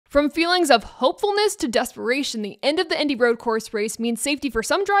From feelings of hopefulness to desperation, the end of the Indy road course race means safety for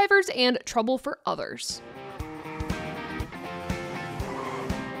some drivers and trouble for others.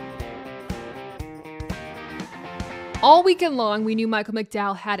 All weekend long, we knew Michael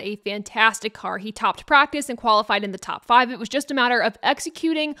McDowell had a fantastic car. He topped practice and qualified in the top 5. It was just a matter of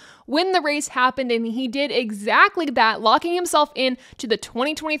executing when the race happened, and he did exactly that, locking himself in to the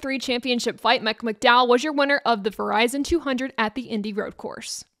 2023 championship fight. Michael McDowell was your winner of the Verizon 200 at the Indy road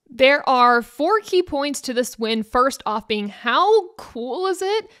course. There are 4 key points to this win. First off being, how cool is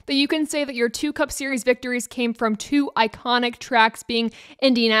it that you can say that your 2 Cup Series victories came from 2 iconic tracks, being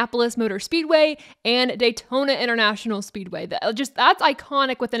Indianapolis Motor Speedway and Daytona International Speedway. That's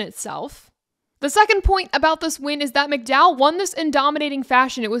iconic within itself. The second point about this win is that McDowell won this in dominating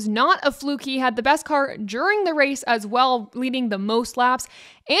fashion. It was not a fluke. He had the best car during the race as well, leading the most laps.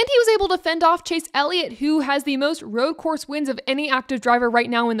 And he was able to fend off Chase Elliott, who has the most road course wins of any active driver right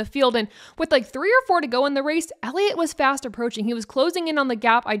now in the field. And with like 3 or 4 to go in the race, Elliott was fast approaching. He was closing in on the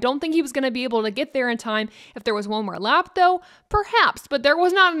gap. I don't think he was going to be able to get there in time. If there was one more lap, though, perhaps. But there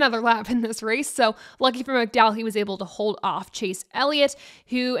was not another lap in this race. So lucky for McDowell, he was able to hold off Chase Elliott,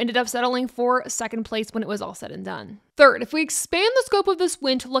 who ended up settling for second place when it was all said and done. Third, if we expand the scope of this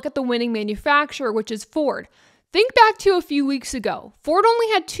win to look at the winning manufacturer, which is Ford, think back to a few weeks ago. Ford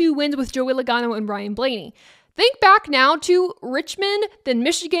only had 2 wins with Joey Logano and Ryan Blaney. Think back now to Richmond, then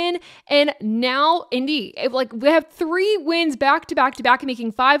Michigan, and now Indy. We have 3 wins back to back to back,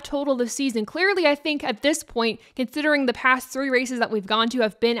 making 5 total this season. Clearly, I think at this point, considering the past 3 races that we've gone to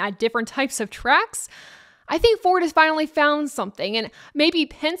have been at different types of tracks, I think Ford has finally found something, and maybe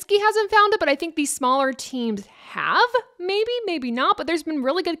Penske hasn't found it, but I think these smaller teams have, maybe not, but there's been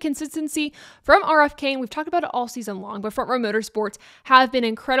really good consistency from RFK, and we've talked about it all season long, but Front Row Motorsports have been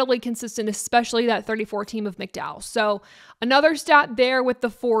incredibly consistent, especially that 34 team of McDowell. So another stat there with the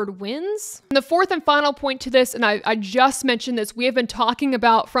Ford wins. And the fourth and final point to this, and I just mentioned this, we have been talking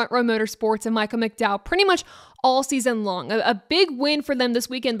about Front Row Motorsports and Michael McDowell pretty much all season long. A big win for them this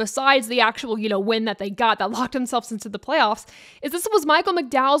weekend, besides the actual, win that they got that locked themselves into the playoffs, is this was Michael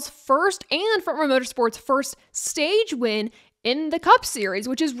McDowell's first and Front Row Motorsports' first stage win in the Cup Series,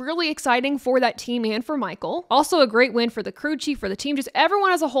 which is really exciting for that team and for Michael. Also a great win for the crew chief, for the team, just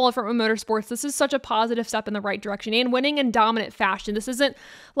everyone as a whole at Front Row Motorsports. This is such a positive step in the right direction and winning in dominant fashion. This isn't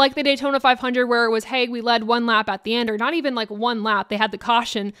like the Daytona 500 where it was, hey, we led 1 lap at the end, or not even like 1 lap. They had the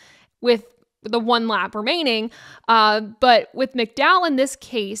caution with the 1 lap remaining. But with McDowell in this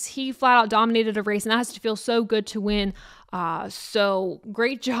case, he flat out dominated a race, and that has to feel so good to win. So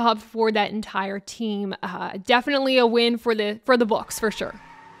great job for that entire team. Definitely a win for the books for sure.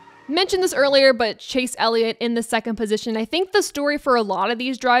 Mentioned this earlier, but Chase Elliott in the 2nd position. I think the story for a lot of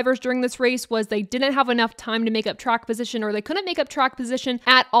these drivers during this race was they didn't have enough time to make up track position, or they couldn't make up track position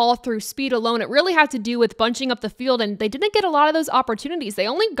at all through speed alone. It really had to do with bunching up the field, and they didn't get a lot of those opportunities. They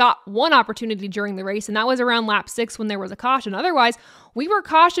only got 1 opportunity during the race, and that was around lap 6 when there was a caution. Otherwise, we were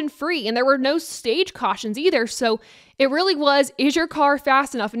caution free, and there were no stage cautions either. So it really was, is your car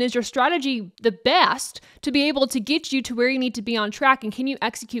fast enough, and is your strategy the best to be able to get you to where you need to be on track, and can you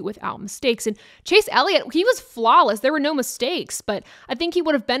execute without mistakes? And Chase Elliott, he was flawless. There were no mistakes, but I think he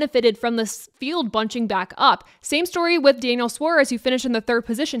would have benefited from this field bunching back up. Same story with Daniel Suarez, who finished in the 3rd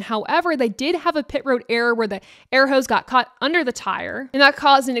position. However, they did have a pit road error where the air hose got caught under the tire, and that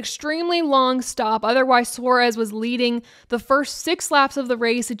caused an extremely long stop. Otherwise, Suarez was leading the first 6 laps of the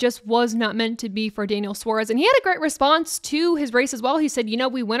race. It just was not meant to be for Daniel Suarez, and he had a great response to his race as well. He said,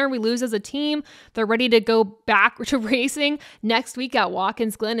 we win or we lose as a team. They're ready to go back to racing next week at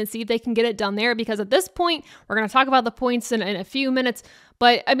Watkins Glen and see if they can get it done there, because at this point, we're going to talk about the points in a few minutes,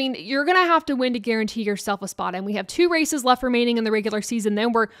 but I mean, you're going to have to win to guarantee yourself a spot, and we have 2 races left remaining in the regular season.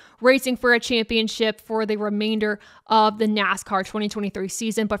 Then we're racing for a championship for the remainder of the NASCAR 2023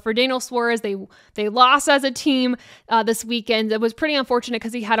 season. But for Daniel Suarez, they lost as a team this weekend. It was pretty unfortunate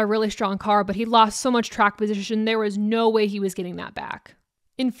because he had a really strong car, but he lost so much track position. There was no way he was getting that back.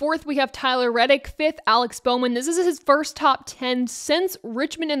 In 4th, we have Tyler Reddick. 5th, Alex Bowman. This is his first top 10 since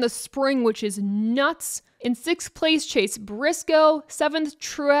Richmond in the spring, which is nuts. In 6th place, Chase Briscoe. 7th,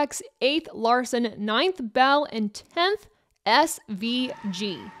 Truex. 8th, Larson. 9th, Bell. And 10th,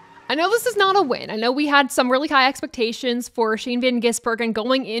 SVG. I know this is not a win. I know we had some really high expectations for Shane Van Gisbergen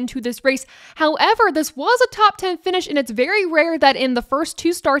going into this race. However, this was a top 10 finish, and it's very rare that in the first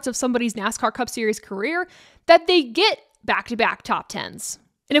 2 starts of somebody's NASCAR Cup Series career that they get back-to-back top 10s.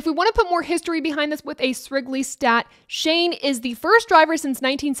 And if we want to put more history behind this with a Srigley stat, Shane is the first driver since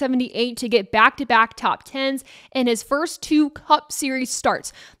 1978 to get back-to-back top 10s in his first 2 Cup Series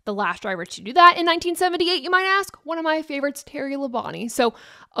starts. The last driver to do that in 1978, you might ask, one of my favorites, Terry Labonte. So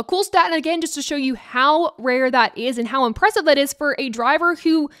a cool stat, and again, just to show you how rare that is and how impressive that is for a driver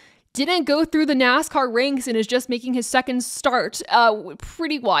who didn't go through the NASCAR ranks and is just making his second start.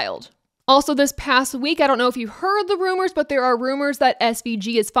 Pretty wild. Also this past week, I don't know if you heard the rumors, but there are rumors that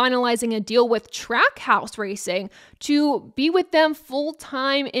SVG is finalizing a deal with Trackhouse Racing to be with them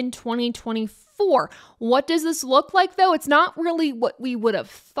full-time in 2024. What does this look like, though? It's not really what we would have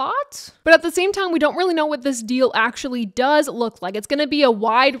thought, but at the same time, we don't really know what this deal actually does look like. It's going to be a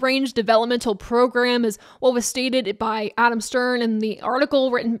wide-range developmental program, is what was stated by Adam Stern in the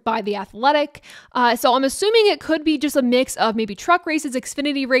article written by The Athletic. So I'm assuming it could be just a mix of maybe truck races,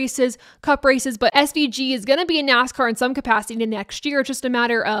 Xfinity races, Cup races, but SVG is going to be in NASCAR in some capacity next year. It's just a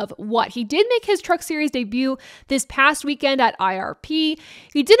matter of what. He did make his Truck Series debut this past weekend at IRP.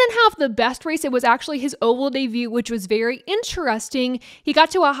 He didn't have the best race. It was actually his oval debut, which was very interesting. He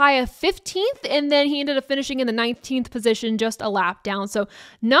got to a high of 15th, and then he ended up finishing in the 19th position, just a lap down. So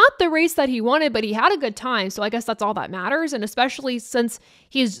not the race that he wanted, but he had a good time. So I guess that's all that matters. And especially since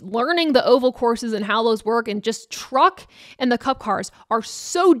he's learning the oval courses and how those work, and just truck and the Cup cars are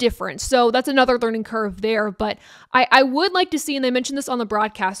so different. So that's another learning curve there. But I would like to see, and they mentioned this on the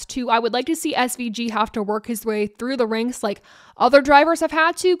broadcast too, I would like to see SVG have to work his way through the ranks like other drivers have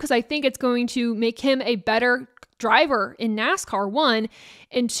had to, because I think it's going to make him a better driver in NASCAR, 1,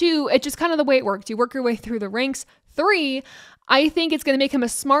 and 2, it's just kind of the way it works. You work your way through the ranks. 3, I think it's going to make him a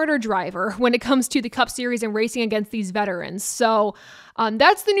smarter driver when it comes to the Cup Series and racing against these veterans. So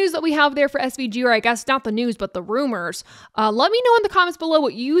that's the news that we have there for SVG, or I guess not the news, but the rumors. Let me know in the comments below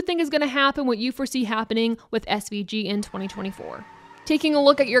what you think is going to happen, what you foresee happening with SVG in 2024. Taking a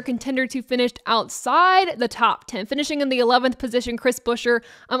look at your contenders who finished outside the top 10, finishing in the 11th position, Chris Buescher.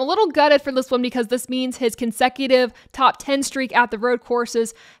 I'm a little gutted for this one because this means his consecutive top 10 streak at the road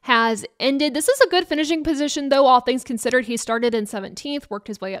courses has ended. This is a good finishing position, though, all things considered. He started in 17th, worked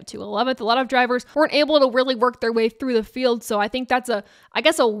his way up to 11th. A lot of drivers weren't able to really work their way through the field, so I think that's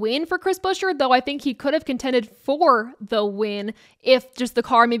a win for Chris Buescher, though I think he could have contended for the win if just the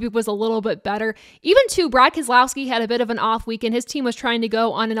car maybe was a little bit better. Even too, Brad Keselowski had a bit of an off weekend. His team was trying to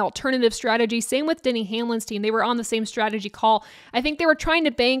go on an alternative strategy. Same with Denny Hamlin's team. They were on the same strategy call. I think they were trying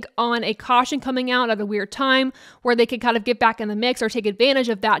to bank on a caution coming out at a weird time where they could kind of get back in the mix or take advantage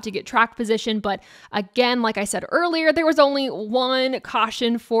of that to get track position. But again, like I said earlier, there was only one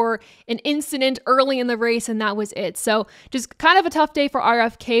caution for an incident early in the race, and that was it. So just kind of a tough day for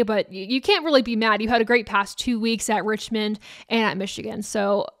RFK, but you can't really be mad. You had a great past 2 weeks at Richmond and at Michigan.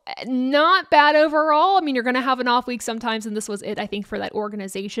 So not bad overall. I mean, you're going to have an off week sometimes, and this was it, I think, for that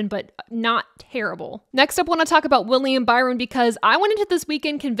organization, but not terrible. Next up, I want to talk about William Byron, because I went into this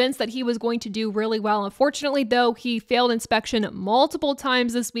weekend convinced that he was going to do really well. Unfortunately, though, he failed inspection multiple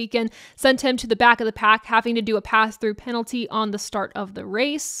times this weekend, sent him to the back of the pack, having to do a pass-through penalty on the start of the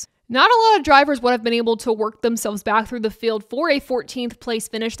race. Not a lot of drivers would have been able to work themselves back through the field for a 14th place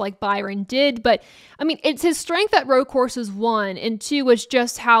finish like Byron did, but I mean, it's his strength at road courses, 1, and 2 is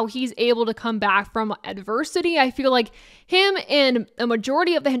just how he's able to come back from adversity. I feel like him and a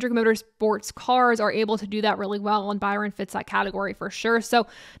majority of the Hendrick Motorsports cars are able to do that really well, and Byron fits that category for sure. So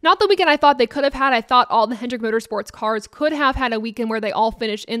not the weekend I thought they could have had. I thought all the Hendrick Motorsports cars could have had a weekend where they all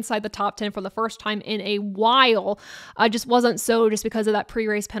finished inside the top 10 for the first time in a while. Just wasn't so, just because of that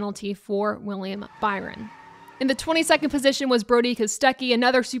pre-race penalty for William Byron. In the 22nd position was Brody Kostecki,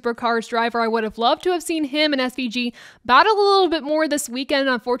 another supercars driver. I would have loved to have seen him and SVG battle a little bit more this weekend.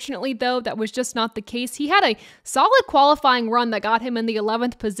 Unfortunately, though, that was just not the case. He had a solid qualifying run that got him in the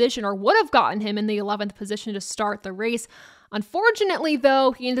 11th position, or would have gotten him in the 11th position to start the race. Unfortunately,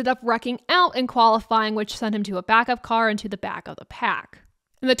 though, he ended up wrecking out in qualifying, which sent him to a backup car and to the back of the pack.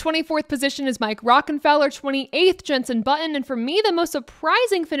 In the 24th position is Mike Rockenfeller, 28th Jenson Button, and for me, the most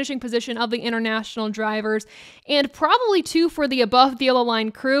surprising finishing position of the international drivers, and probably too for the above the yellow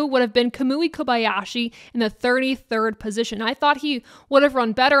line crew, would have been Kamui Kobayashi in the 33rd position. I thought he would have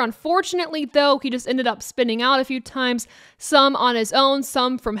run better. Unfortunately, though, he just ended up spinning out a few times, some on his own,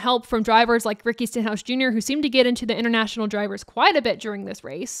 some from help from drivers like Ricky Stenhouse Jr., who seemed to get into the international drivers quite a bit during this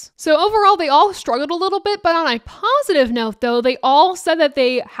race. So overall, they all struggled a little bit, but on a positive note, though, they all said that they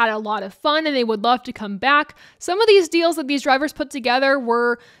they had a lot of fun and they would love to come back. Some of these deals that these drivers put together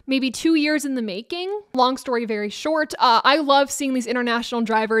were maybe 2 years in the making. Long story very short. I love seeing these international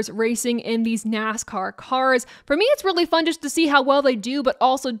drivers racing in these NASCAR cars. For me, it's really fun just to see how well they do, but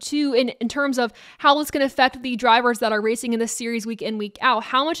also too in terms of how it's going to affect the drivers that are racing in this series week in, week out.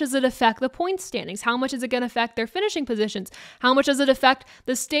 How much does it affect the points standings? How much is it going to affect their finishing positions? How much does it affect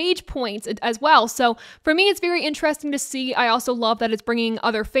the stage points as well? So for me, it's very interesting to see. I also love that it's bringing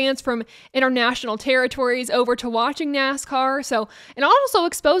other fans from international territories over to watching NASCAR. So it also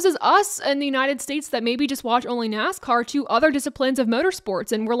exposes us in the United States that maybe just watch only NASCAR to other disciplines of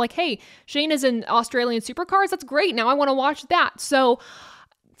motorsports. And we're like, hey, Shane is in Australian supercars. That's great. Now I want to watch that. So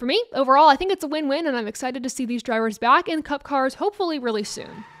for me, overall, I think it's a win-win, and I'm excited to see these drivers back in Cup cars, hopefully really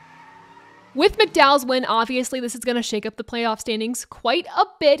soon. With McDowell's win, obviously, this is going to shake up the playoff standings quite a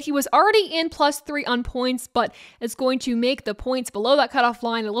bit. He was already in +3 on points, but it's going to make the points below that cutoff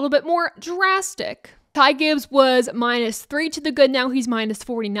line a little bit more drastic. Ty Gibbs was -3 to the good. Now he's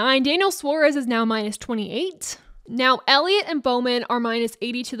 -49. Daniel Suarez is now -28. Now Elliott and Bowman are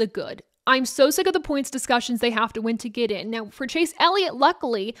 -80 to the good. I'm so sick of the points discussions they have to win to get in. Now, for Chase Elliott,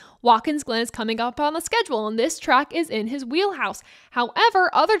 luckily, Watkins Glen is coming up on the schedule, and this track is in his wheelhouse.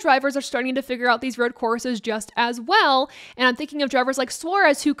 However, other drivers are starting to figure out these road courses just as well, and I'm thinking of drivers like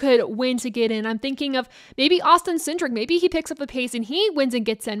Suarez who could win to get in. I'm thinking of maybe Austin Cindric. Maybe he picks up the pace and he wins and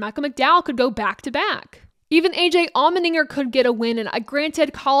gets in. Michael McDowell could go back-to-back. Even AJ Allmendinger could get a win, and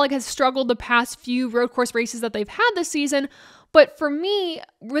granted, Colleague has struggled the past few road course races that they've had this season, but for me,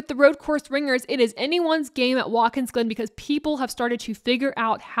 with the road course ringers, it is anyone's game at Watkins Glen because people have started to figure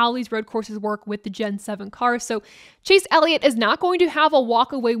out how these road courses work with the Gen 7 cars. So Chase Elliott is not going to have a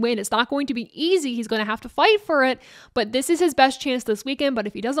walk-away win. It's not going to be easy. He's going to have to fight for it, but this is his best chance this weekend. But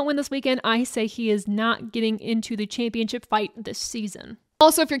if he doesn't win this weekend, I say he is not getting into the championship fight this season.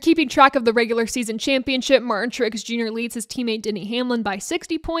 Also, if you're keeping track of the regular season championship, Martin Truex Jr. leads his teammate Denny Hamlin by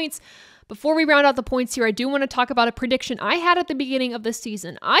 60 points. Before we round out the points here, I do want to talk about a prediction I had at the beginning of the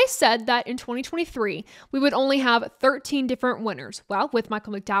season. I said that in 2023, we would only have 13 different winners. Well, with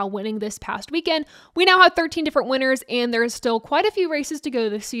Michael McDowell winning this past weekend, we now have 13 different winners, and there's still quite a few races to go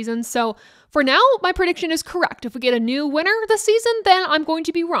this season. So for now, my prediction is correct. If we get a new winner this season, then I'm going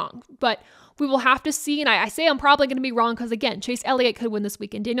to be wrong. But we will have to see, and I say I'm probably going to be wrong because, again, Chase Elliott could win this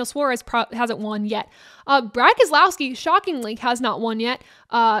weekend. Daniel Suarez hasn't won yet. Brad Keselowski, shockingly, has not won yet.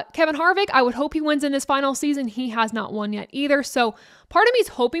 Kevin Harvick, I would hope he wins in his final season. He has not won yet either. So part of me is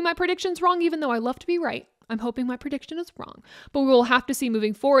hoping my prediction's wrong, even though I love to be right. I'm hoping my prediction is wrong, but we will have to see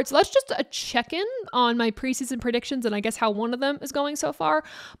moving forward. So that's just a check-in on my preseason predictions and I guess how one of them is going so far.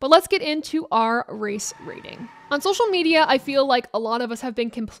 But let's get into our race rating. On social media, I feel like a lot of us have been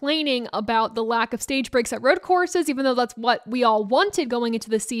complaining about the lack of stage breaks at road courses, even though that's what we all wanted going into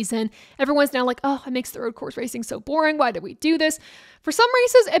the season. Everyone's now like, oh, it makes the road course racing so boring. Why did we do this? For some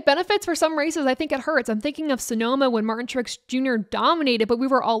races, it benefits. For some races, I think it hurts. I'm thinking of Sonoma when Martin Truex Jr. dominated, but we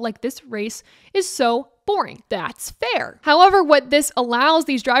were all like, this race is so boring. That's fair. However, what this allows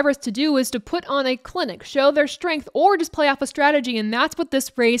these drivers to do is to put on a clinic, show their strength, or just play off a strategy, and that's what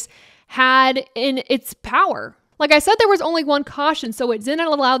this race had in its power. Like I said, there was only one caution, so it didn't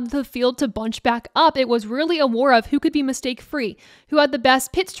allow the field to bunch back up. It was really a war of who could be mistake-free, who had the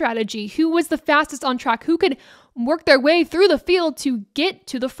best pit strategy, who was the fastest on track, who could work their way through the field to get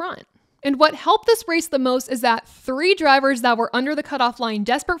to the front. And what helped this race the most is that 3 drivers that were under the cutoff line,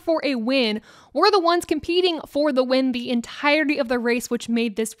 desperate for a win, were the ones competing for the win the entirety of the race, which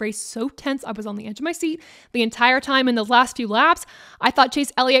made this race so tense. I was on the edge of my seat the entire time in the last few laps. I thought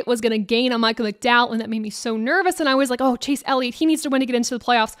Chase Elliott was going to gain on Michael McDowell, and that made me so nervous. And I was like, oh, Chase Elliott, he needs to win to get into the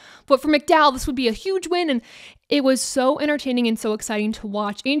playoffs. But for McDowell, this would be a huge win. And it was so entertaining and so exciting to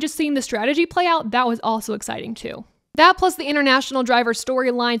watch. And just seeing the strategy play out, that was also exciting too. That plus the international driver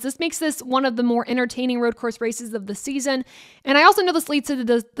storylines, this makes this one of the more entertaining road course races of the season. And I also know this leads to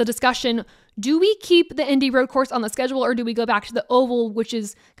the discussion, do we keep the Indy road course on the schedule or do we go back to the oval, which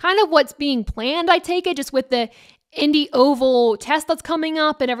is kind of what's being planned, I take it, just with the Indy oval test that's coming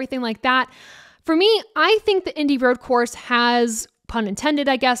up and everything like that. For me, I think the Indy road course has, pun intended,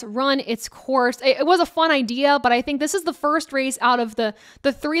 I guess, run its course. It was a fun idea, but I think this is the first race out of the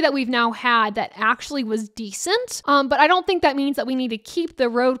 3 that we've now had that actually was decent. But I don't think that means that we need to keep the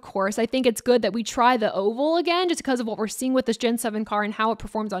road course. I think it's good that we try the oval again, just because of what we're seeing with this Gen 7 car and how it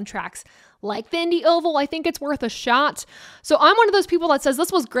performs on tracks like the Indy oval. I think it's worth a shot. So I'm one of those people that says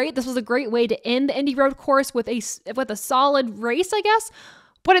this was great. This was a great way to end the Indy road course with a solid race, I guess.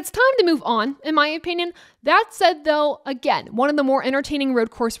 But it's time to move on, in my opinion. That said, though, again, one of the more entertaining road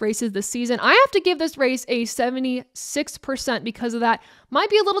course races this season. I have to give this race a 76% because of that.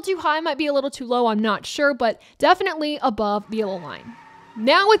 Might be a little too high, might be a little too low, I'm not sure, but definitely above the yellow line.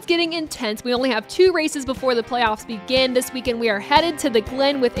 Now it's getting intense. We only have 2 races before the playoffs begin. This weekend we are headed to the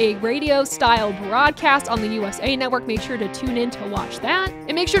Glen with a radio-style broadcast on the USA Network. Make sure to tune in to watch that.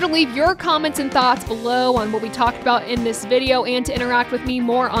 And make sure to leave your comments and thoughts below on what we talked about in this video, and to interact with me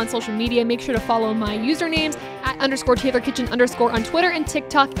more on social media. Make sure to follow my usernames at @TaylorKitchen_ on Twitter and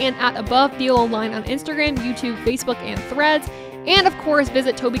TikTok, and at Above the Yellow Line on Instagram, YouTube, Facebook, and Threads. And of course,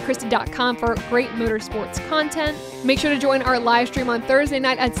 visit TobyChristie.com for great motorsports content. Make sure to join our live stream on Thursday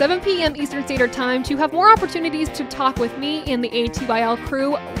night at 7 p.m. Eastern Standard Time to have more opportunities to talk with me and the A2YL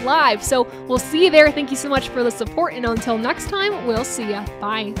crew live. So we'll see you there. Thank you so much for the support, and until next time, we'll see ya.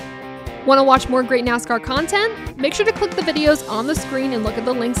 Bye. Want to watch more great NASCAR content? Make sure to click the videos on the screen and look at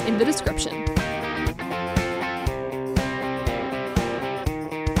the links in the description.